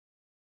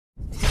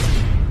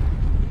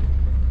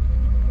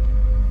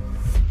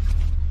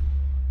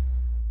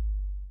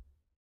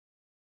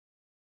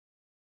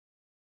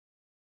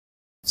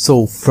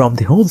So from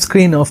the home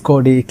screen of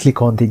Kodi,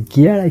 click on the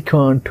gear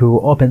icon to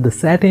open the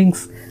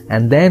settings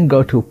and then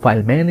go to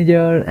File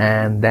Manager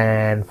and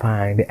then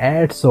find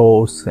Add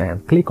Source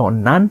and click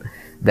on None.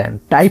 Then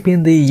type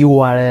in the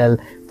URL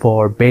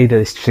for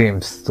Bader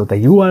Streams. So the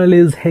URL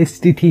is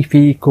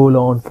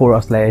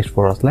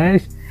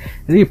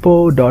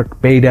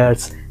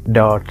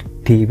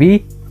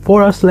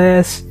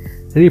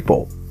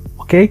http://repo.baders.tv/repo.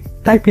 Okay,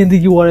 type in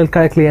the URL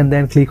correctly and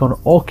then click on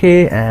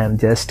OK and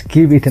just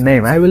give it a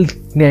name. I will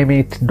name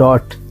it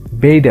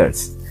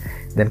 .baders.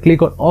 Then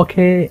click on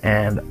OK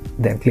and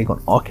then click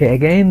on OK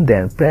again.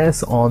 Then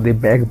press on the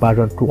back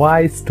button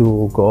twice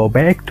to go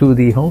back to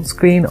the home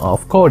screen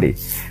of Kodi.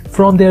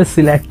 From there,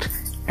 select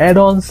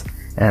add-ons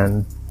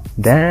and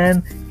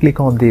then click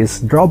on this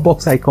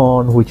Dropbox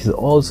icon, which is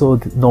also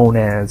known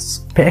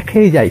as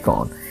package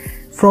icon.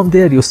 From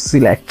there, you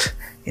select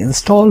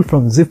install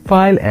from zip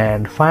file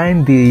and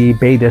find the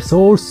Bader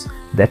source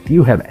that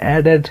you have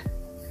added.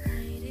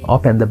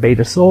 Open the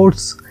Bader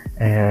source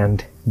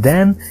and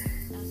then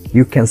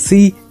you can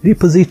see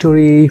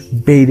repository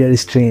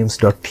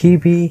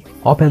baderstreams.tv.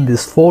 Open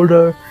this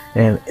folder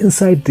and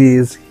inside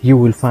this you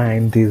will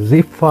find the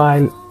zip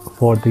file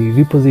for the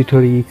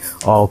repository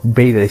of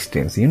Bader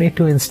Streams. You need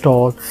to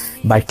install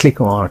by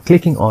clicking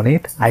on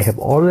it. I have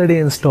already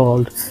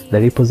installed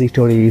the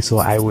repository, so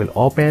I will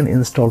open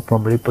install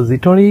from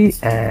repository,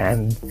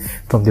 and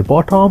from the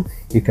bottom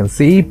you can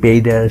see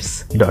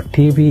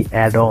baders.tv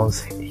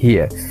add-ons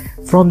here.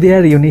 From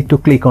there you need to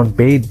click on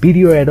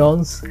video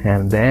add-ons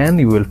and then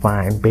you will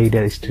find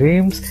Bader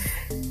Streams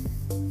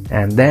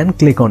and then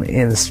click on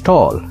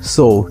install.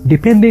 So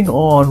depending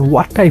on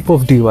what type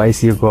of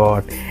device you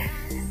got,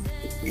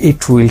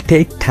 it will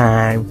take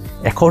time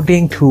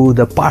according to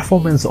the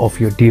performance of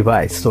your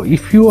device. So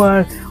if you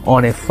are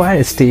on a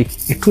Fire Stick,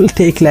 it will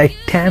take like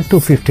 10 to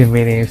 15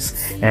 minutes,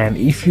 and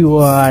if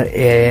you're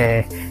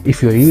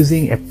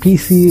using a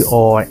PC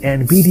or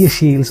Nvidia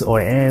Shields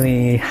or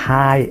any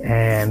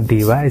high-end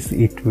device,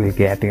 it will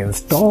get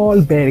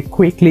installed very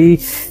quickly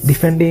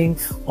depending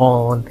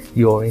on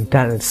your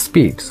internet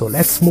speed. So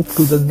let's move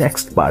to the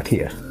next part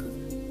here.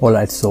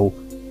 Alright, so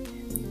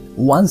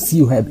once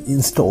you have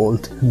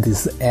installed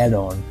this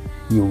add-on,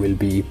 you will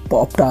be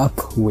popped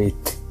up with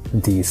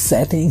the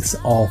settings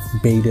of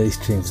Bader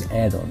Streams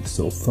add-on.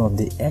 So from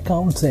the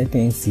account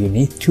settings, you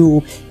need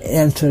to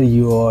enter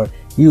your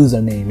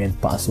username and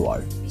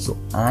password. So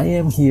I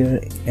am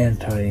here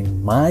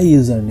entering my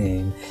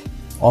username,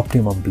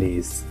 Optimum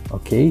Blaze.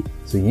 Okay,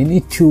 so you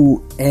need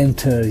to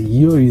enter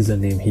your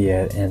username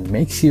here and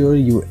make sure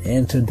you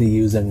enter the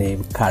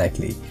username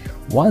correctly.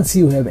 Once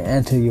you have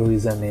entered your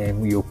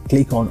username, you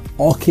click on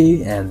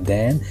OK and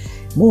then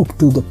move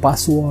to the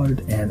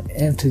password and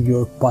enter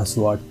your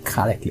password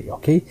correctly.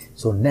 Okay,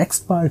 so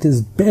next part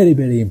is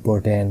very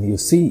important. You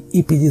see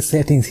EPG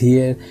settings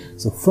here.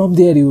 So from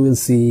there you will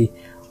see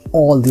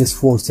all these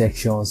 4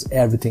 sections,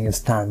 everything is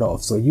turned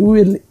off. So you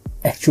will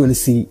actually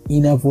see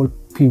enable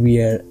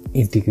PVR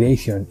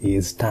integration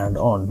is turned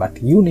on, but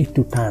you need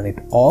to turn it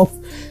off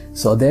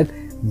so that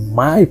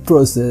my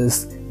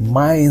process,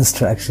 my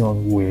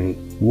instruction will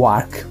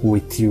work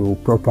with you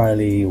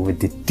properly with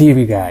the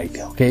TV guide.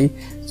 Okay,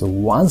 so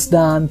once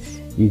done,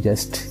 you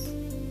just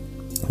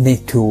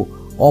need to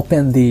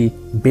open the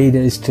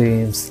Bader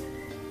Streams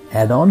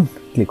add-on,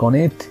 click on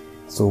it.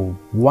 So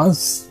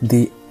once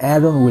the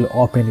add-on will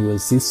open, you will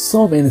see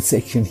so many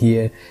sections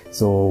here.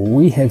 So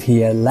we have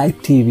here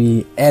live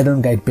TV,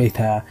 add-on guide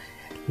beta,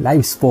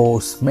 live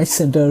sports, match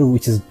center,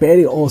 which is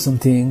very awesome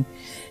thing,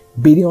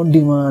 video on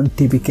demand,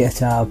 TV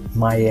catch up,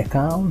 my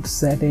account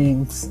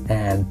settings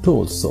and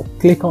tools. So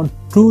click on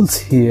tools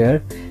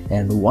here,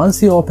 and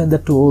once you open the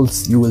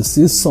tools, you will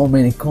see so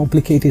many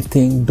complicated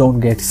things.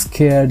 Don't get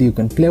scared, you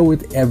can play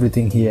with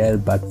everything here,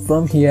 but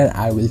from here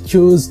I will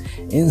choose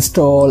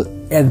install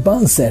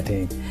advanced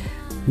setting.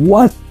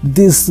 What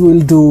this will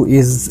do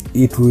is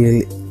it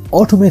will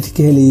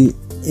automatically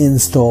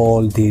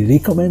install the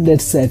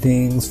recommended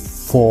settings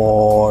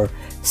for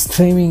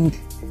streaming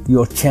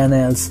your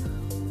channels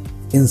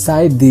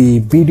inside the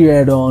video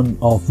add-on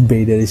of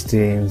Bader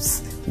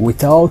Streams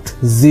without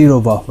zero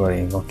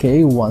buffering.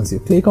 Okay, once you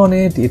click on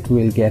it, it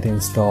will get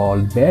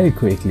installed very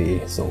quickly.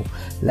 So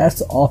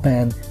let's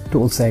open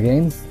tools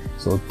again.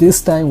 So this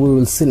time we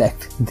will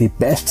select the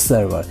best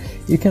server.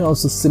 You can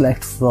also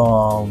select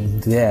from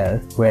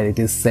there where it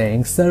is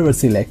saying server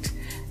select,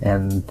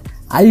 and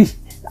I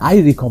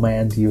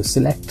recommend you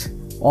select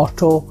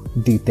auto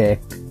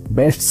detect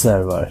best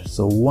server.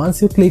 So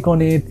once you click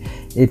on it,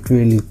 it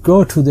will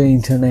go to the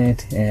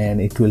internet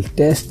and it will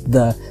test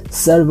the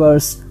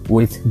servers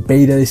with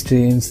Bader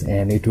Streams,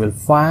 and it will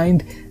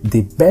find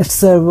the best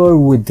server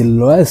with the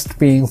lowest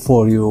ping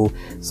for you,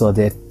 so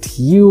that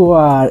you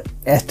are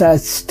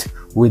attached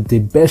with the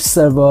best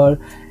server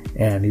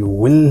and you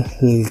will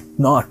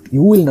not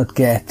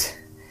get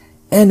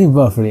any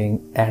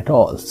buffering at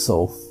all.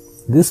 So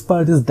this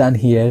part is done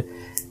here.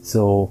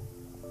 So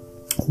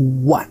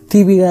what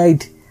TV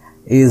guide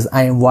is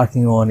I am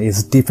working on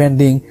is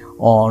depending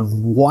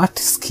on what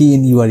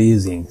skin you are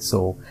using.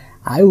 So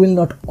I will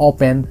not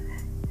open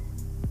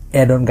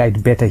add-on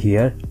guide better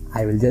here.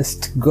 I will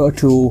just go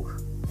to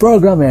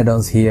program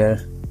add-ons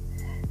here.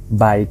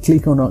 By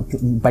clicking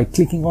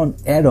on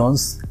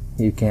add-ons,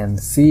 you can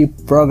see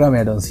program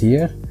add-ons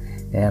here,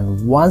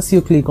 and once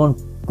you click on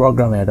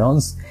program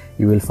add-ons,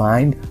 you will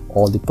find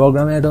all the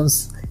program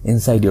add-ons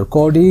inside your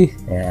kodi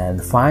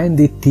and find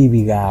the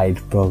TV guide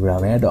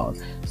program add-on.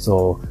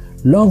 So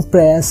long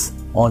press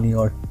on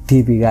your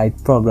TV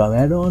guide program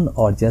add-on,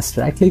 or just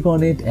right click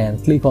on it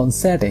and click on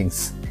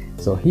settings.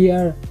 So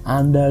here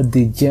under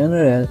the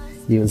general,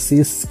 you will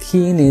see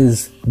skin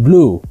is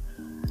blue.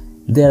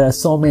 There are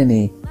so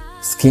many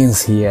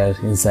skins here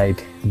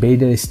inside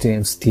Vader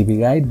Streams TV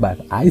guide, but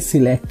I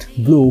select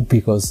blue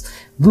because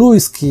blue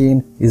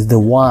skin is the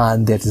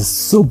one that is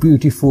so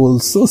beautiful,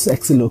 so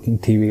sexy looking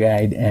TV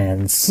guide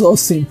and so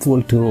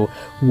simple to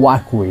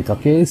work with.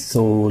 Okay,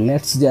 so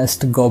let's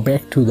just go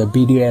back to the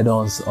video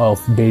add-ons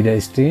of Vader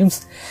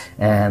Streams,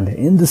 and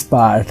in this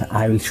part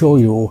I will show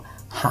you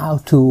how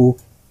to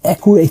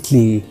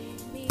accurately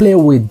play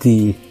with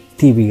the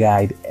TV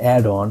guide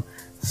add-on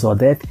so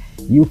that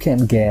you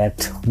can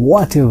get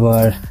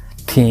whatever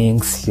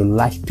things you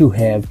like to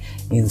have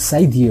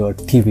inside your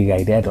TV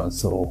guide add-on.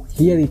 So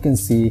here you can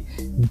see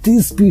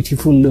this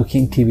beautiful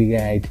looking TV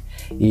guide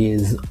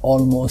is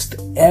almost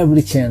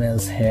every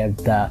channels have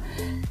the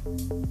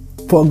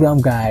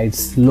program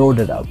guides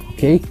loaded up.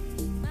 Okay,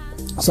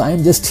 so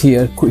I'm just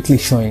here quickly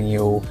showing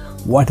you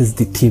what is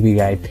the TV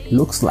guide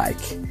looks like,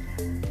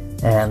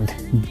 and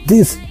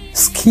this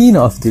skin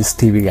of this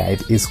TV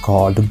guide is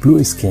called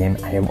blue skin.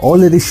 I have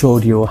already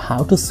showed you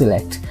how to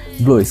select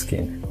blue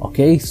skin.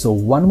 Okay, so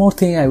one more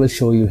thing I will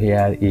show you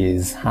here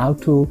is how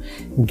to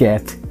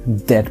get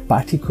that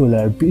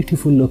particular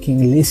beautiful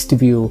looking list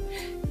view.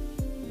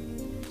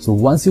 So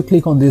once you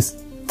click on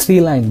this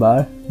 3-line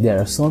bar, there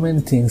are so many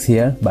things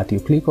here, but you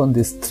click on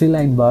this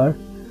 3-line bar.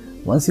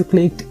 Once you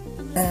clicked,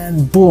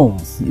 and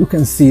boom, you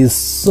can see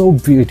so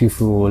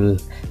beautiful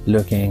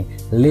looking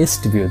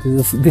list view.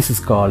 This is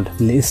called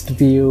list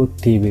view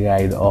TV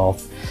guide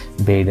of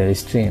Vader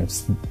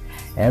Streams.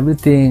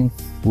 Everything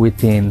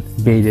within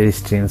Vader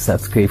Streams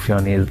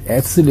subscription is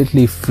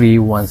absolutely free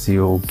once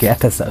you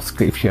get a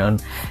subscription,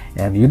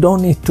 and you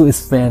don't need to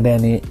spend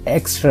any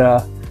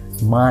extra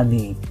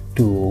money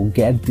to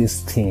get these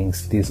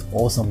things, these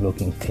awesome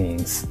looking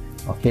things.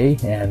 Okay,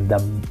 and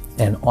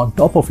on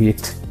top of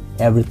it,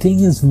 everything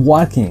is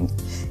working.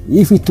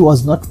 If it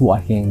was not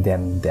working,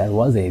 then there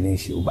was an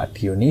issue,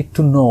 but you need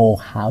to know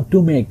how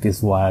to make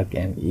this work,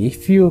 and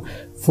if you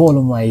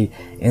follow my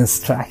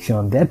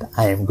instruction that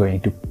I am going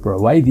to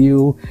provide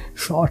you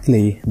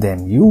shortly,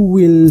 then you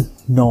will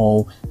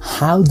know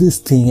how this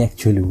thing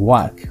actually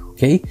works.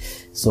 Okay,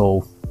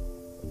 so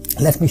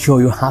let me show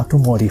you how to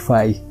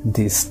modify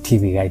this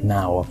TV guide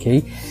now.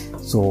 Okay,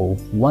 so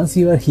once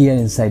you are here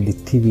inside the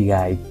TV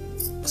guide,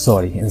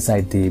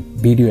 inside the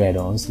video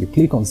add-ons, you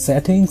click on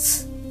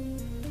settings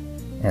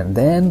and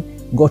then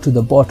go to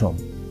the bottom.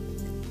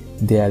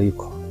 There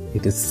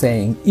it is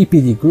saying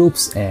EPG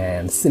groups,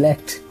 and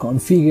select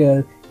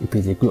configure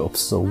EPG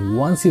groups. So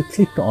once you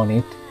click on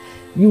it,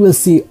 you will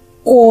see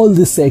all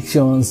the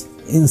sections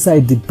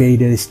inside the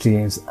Vader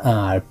Streams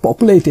are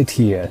populated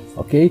here.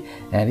 Okay,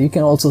 and you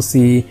can also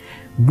see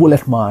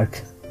bullet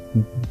marks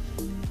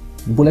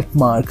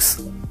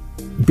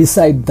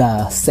beside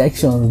the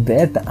sections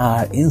that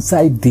are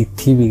inside the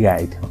TV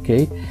guide.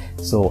 Okay,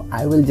 so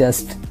I will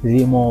just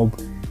remove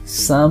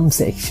some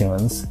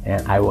sections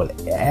and I will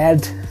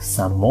add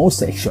some more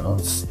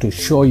sections to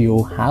show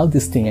you how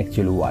this thing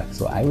actually works.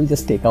 So I will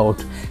just take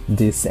out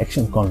this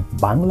section called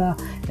Bangla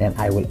and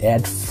I will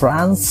add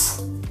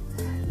France.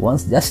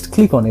 Once just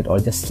click on it or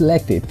just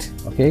select it.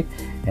 Okay,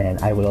 and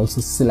I will also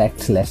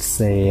select, let's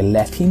say,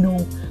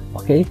 Latino.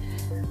 Okay,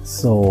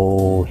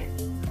 so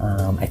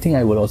I think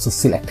I will also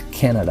select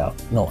Canada.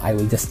 No, I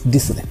will just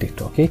deselect it.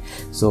 Okay,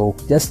 so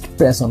just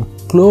press on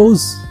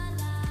close.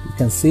 You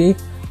can see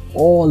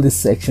all this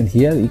section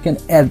here. You can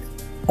add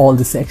all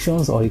the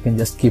sections or you can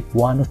just keep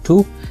one or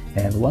two,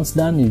 and once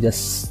done you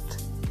just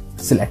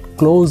select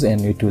close and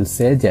it will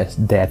say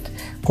just that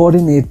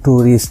coordinate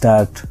to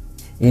restart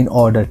in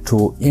order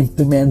to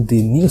implement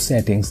the new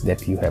settings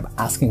that you have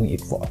asking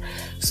it for.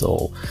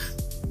 So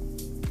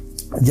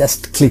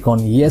just click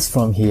on yes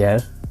from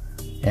here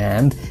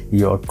and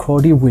your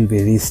kodi will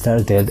be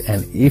restarted,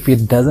 and if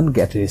it doesn't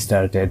get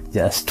restarted,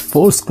 just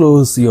force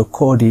close your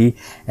kodi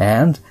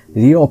and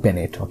reopen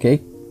it.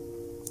 Okay,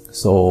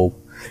 so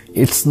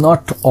it's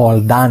not all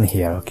done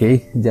here.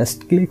 Okay,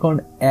 just click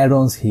on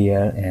add-ons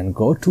here and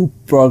go to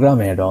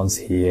program add-ons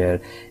here,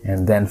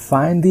 and then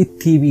find the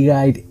TV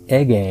guide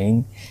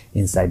again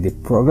inside the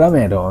program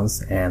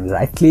add-ons and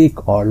right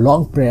click or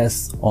long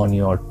press on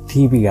your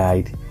TV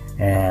guide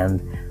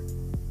and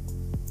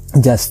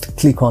just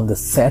click on the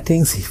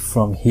settings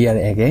from here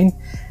again.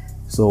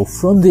 So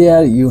from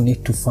there you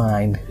need to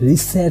find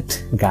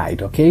reset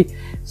guide. Okay,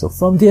 so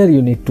from there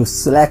you need to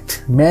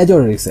select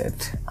major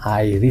reset.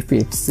 I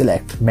repeat,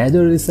 select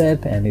major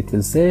reset and it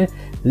will say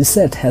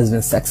reset has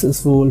been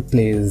successful,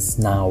 please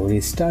now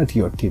restart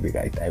your TV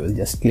guide. I will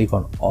just click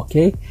on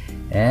OK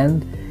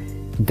and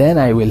Then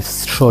I will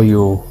show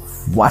you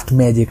what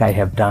magic I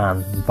have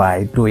done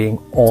by doing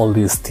all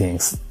these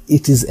things.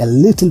 It is a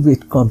little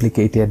bit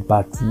complicated,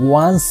 but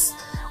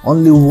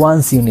only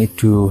once you need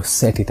to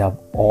set it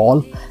up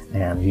all,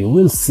 and you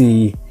will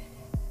see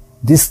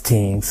these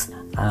things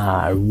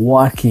are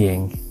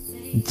working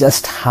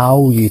just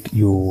how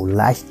you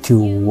like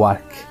to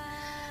work.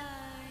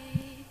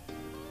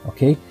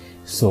 Okay,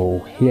 so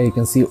here you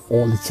can see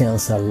all the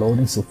channels are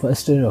loading. So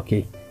first,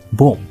 okay,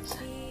 boom,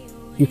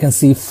 you can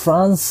see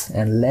France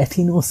and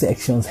Latino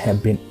sections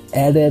have been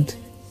added.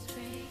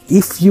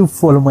 If you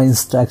follow my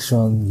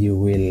instruction, you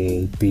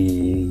will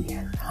be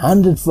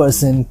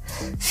 100%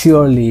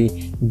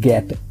 surely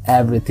get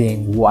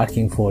everything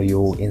working for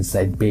you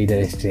inside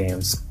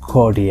BeiderStream's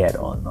Kodi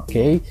add-on.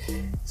 Okay,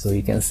 so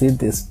you can see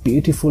this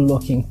beautiful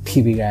looking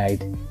TV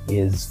guide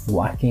is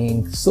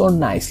working so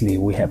nicely.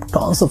 We have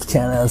tons of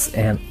channels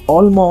and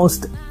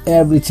almost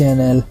every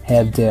channel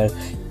have their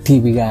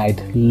TV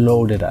guide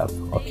loaded up.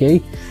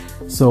 Okay,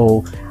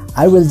 so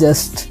I will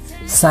just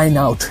sign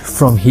out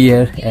from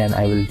here and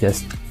I will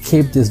just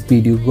keep this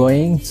video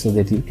going so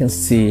that you can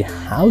see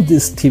how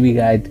this TV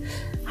guide,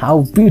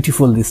 how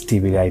beautiful this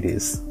TV guide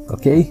is.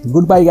 Okay,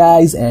 goodbye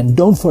guys, and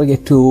don't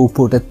forget to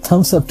put a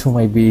thumbs up to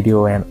my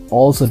video, and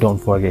also don't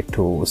forget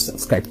to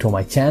subscribe to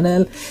my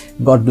channel.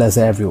 God bless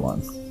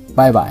everyone.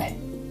 Bye bye.